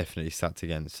is definitely stacked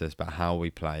against us, but how we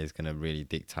play is going to really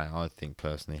dictate, I think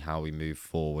personally, how we move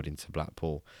forward into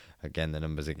Blackpool. Again, the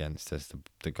numbers against us,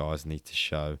 the guys need to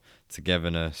show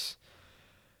togetherness,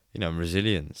 you know, and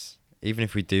resilience. Even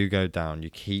if we do go down, you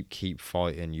keep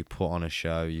fighting, you put on a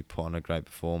show, you put on a great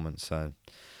performance. So,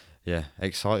 yeah,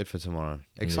 excited for tomorrow.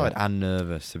 Excited and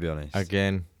nervous, to be honest.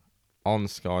 Again, on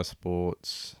Sky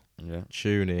Sports, Yeah.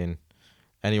 tune in.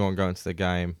 Anyone going to the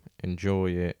game,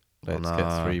 enjoy it. Let's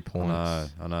get 3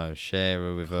 points. I know. Share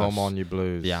it with us. Come on, you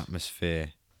Blues. The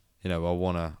atmosphere. You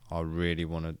know, I really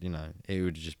want to, you know, it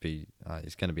would just be,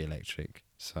 it's going to be electric.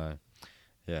 So,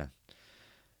 yeah.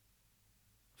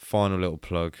 Final little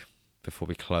plug before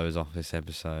we close off this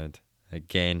episode.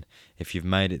 Again, if you've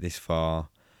made it this far,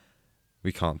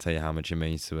 we can't tell you how much it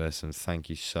means to us, and thank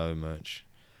you so much.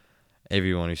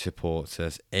 Everyone who supports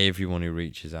us, everyone who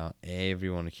reaches out,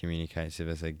 everyone who communicates with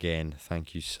us, again,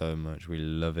 thank you so much. We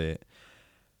love it.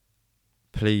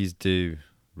 Please do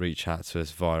reach out to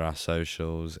us via our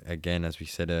socials. Again, as we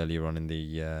said earlier on in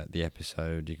the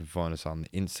episode, you can find us on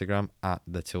Instagram at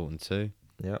the Tilton 2.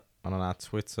 Yep, and on our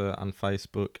Twitter and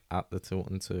Facebook at the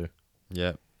Tilton 2.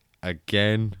 Yep.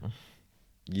 Again,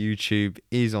 YouTube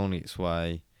is on its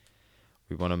way.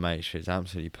 We want to make sure it's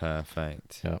absolutely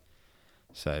perfect. Yep.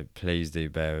 So please do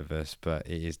bear with us, but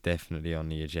it is definitely on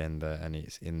the agenda and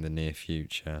it's in the near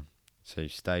future. So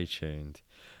stay tuned.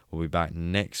 We'll be back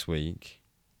next week,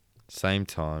 same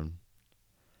time,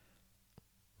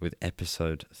 with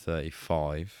episode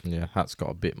 35. Yeah, that's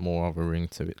got a bit more of a ring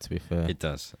to it, to be fair. It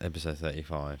does, episode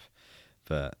 35.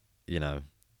 But, you know,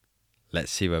 let's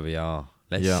see where we are.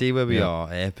 Let's see where we are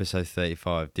at episode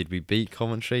 35. Did we beat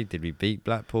Coventry? Did we beat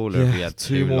Blackpool? Or have we had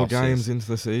two more losses? games into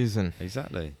the season.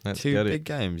 Exactly. Let's two get big it.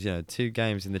 games. You know, 2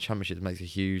 games in the Championship makes a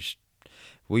huge...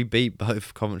 We beat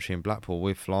both Coventry and Blackpool.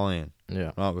 We're flying.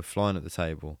 Yeah. Right, we're flying at the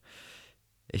table.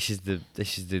 This is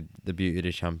the beauty of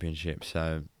the Championship.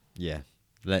 So, yeah,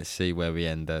 let's see where we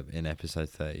end up in episode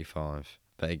 35.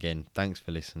 But again, thanks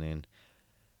for listening.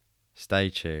 Stay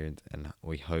tuned, and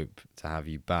we hope to have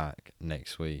you back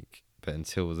next week. But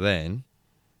until then,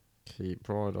 Keep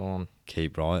right on.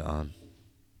 keep right on.